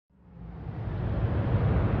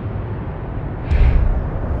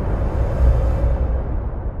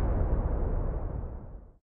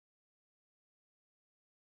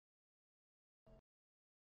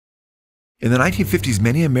In the 1950s,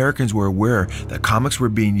 many Americans were aware that comics were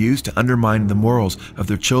being used to undermine the morals of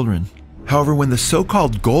their children. However, when the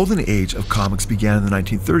so-called golden age of comics began in the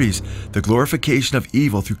 1930s, the glorification of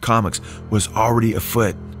evil through comics was already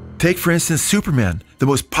afoot. Take, for instance, Superman, the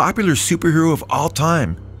most popular superhero of all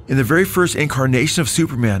time. In the very first incarnation of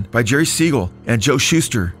Superman by Jerry Siegel and Joe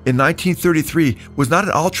Shuster in 1933 was not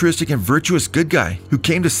an altruistic and virtuous good guy who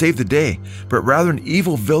came to save the day, but rather an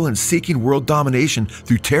evil villain seeking world domination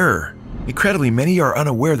through terror. Incredibly, many are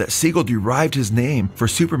unaware that Siegel derived his name for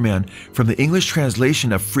Superman from the English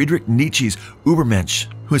translation of Friedrich Nietzsche's Übermensch,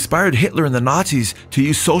 who inspired Hitler and the Nazis to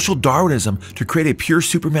use social Darwinism to create a pure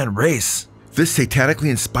Superman race. This satanically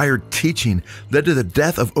inspired teaching led to the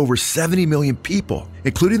death of over 70 million people,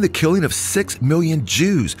 including the killing of 6 million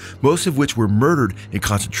Jews, most of which were murdered in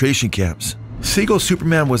concentration camps. Siegel's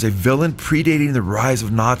Superman was a villain predating the rise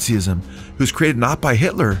of Nazism, who was created not by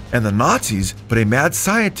Hitler and the Nazis, but a mad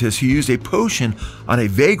scientist who used a potion on a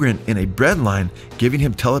vagrant in a bread line, giving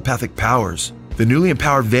him telepathic powers. The newly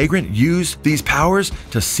empowered vagrant used these powers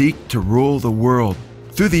to seek to rule the world.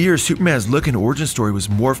 Through the years, Superman's look and origin story was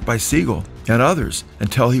morphed by Siegel and others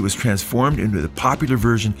until he was transformed into the popular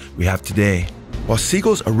version we have today. While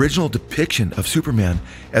Siegel's original depiction of Superman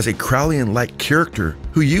as a Crowleyan-like character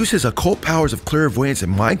who used his occult powers of clairvoyance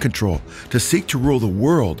and mind control to seek to rule the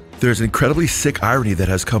world, there is an incredibly sick irony that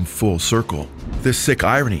has come full circle. This sick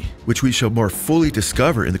irony, which we shall more fully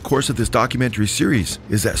discover in the course of this documentary series,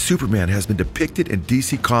 is that Superman has been depicted in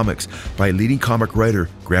DC Comics by leading comic writer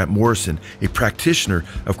Grant Morrison, a practitioner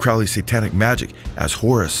of Crowley's satanic magic, as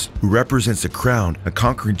Horus, who represents the crowned and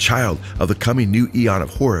conquering child of the coming new eon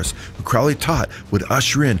of Horus, who Crowley taught would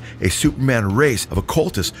usher in a Superman race of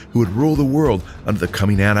occultists who would rule the world under the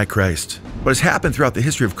coming Antichrist. What has happened throughout the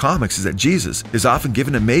history of comics is that Jesus is often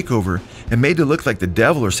given a makeover and made to look like the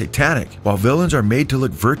devil or satanic, while villains are made to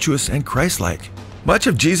look virtuous and Christ-like. Much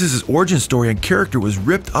of Jesus' origin story and character was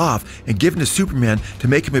ripped off and given to Superman to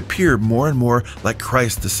make him appear more and more like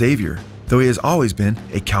Christ the Savior, though he has always been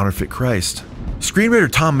a counterfeit Christ.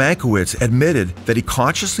 Screenwriter Tom Mankiewicz admitted that he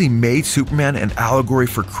consciously made Superman an allegory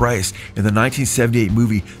for Christ in the 1978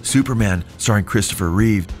 movie Superman, starring Christopher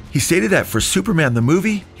Reeve. He stated that for Superman the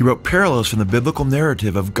movie, he wrote parallels from the biblical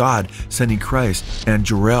narrative of God sending Christ and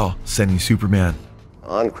Jor-El sending Superman.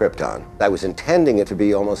 On Krypton, I was intending it to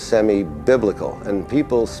be almost semi-biblical, and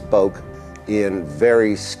people spoke in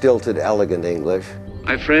very stilted, elegant English.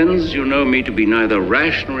 My friends, you know me to be neither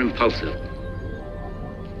rash nor impulsive.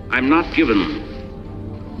 I'm not given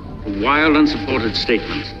to wild, unsupported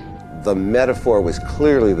statements. The metaphor was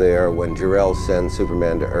clearly there when Jor-El sends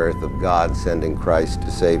Superman to Earth of God sending Christ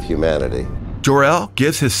to save humanity. Jor-El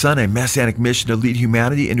gives his son a messianic mission to lead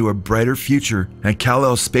humanity into a brighter future, and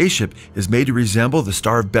Kal-El's spaceship is made to resemble the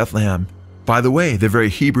Star of Bethlehem. By the way, the very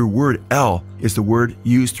Hebrew word El is the word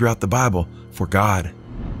used throughout the Bible for God.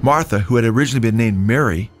 Martha, who had originally been named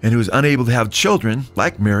Mary and who was unable to have children,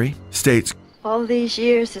 like Mary, states, "All these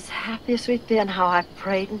years, as happy as we've been, how I've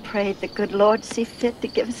prayed and prayed the good Lord see fit to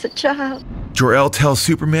give us a child." Jor-El tells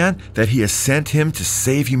Superman that he has sent him to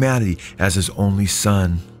save humanity as his only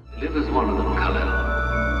son. Live as one of them,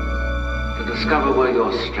 Kal-El, to discover where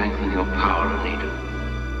your strength and your power are needed.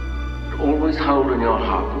 And always hold in your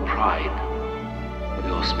heart the pride of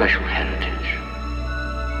your special heritage.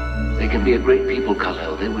 They can be a great people,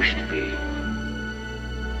 Kal-El, they wish to be.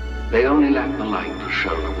 They only lack the light to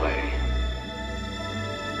show the way.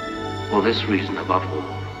 For this reason, above all,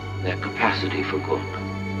 their capacity for good,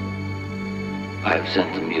 I have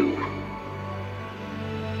sent them you,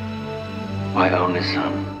 my only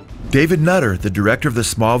son. David Nutter, the director of the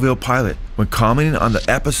Smallville pilot, when commenting on the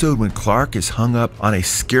episode when Clark is hung up on a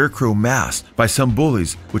scarecrow mask by some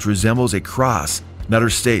bullies, which resembles a cross, Nutter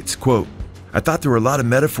states, quote, "I thought there were a lot of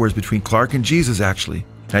metaphors between Clark and Jesus, actually,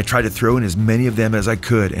 and I tried to throw in as many of them as I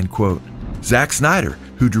could," end quote. Zack Snyder,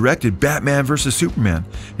 who directed Batman vs. Superman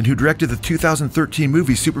and who directed the 2013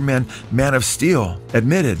 movie Superman Man of Steel,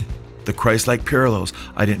 admitted, "The Christ-like parallels,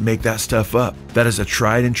 I didn't make that stuff up. That is a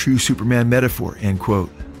tried and true Superman metaphor," end quote.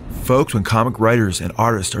 Folks, when comic writers and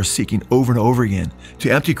artists are seeking over and over again to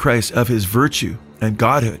empty Christ of his virtue and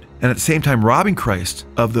godhood, and at the same time robbing Christ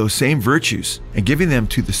of those same virtues and giving them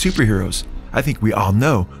to the superheroes, I think we all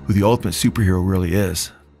know who the ultimate superhero really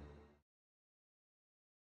is.